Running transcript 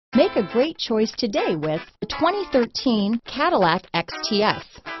Make a great choice today with the 2013 Cadillac XTS.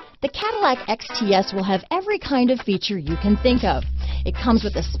 The Cadillac XTS will have every kind of feature you can think of. It comes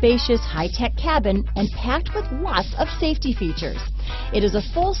with a spacious, high-tech cabin and packed with lots of safety features. It is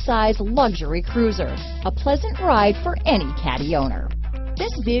a full-size luxury cruiser, a pleasant ride for any Caddy owner.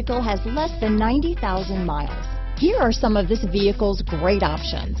 This vehicle has less than 90,000 miles. Here are some of this vehicle's great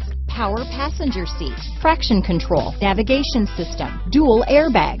options: power passenger seat, traction control, navigation system, dual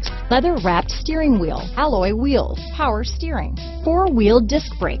airbags, leather-wrapped steering wheel, alloy wheels, power steering, four-wheel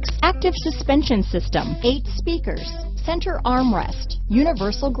disc brakes, active suspension system, 8 speakers, center armrest,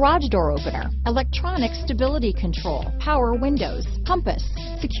 universal garage door opener, electronic stability control, power windows, compass,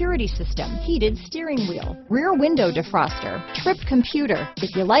 security system, heated steering wheel, rear window defroster, trip computer.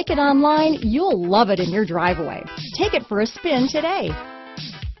 If you like it online, you'll love it in your driveway. Take it for a spin today.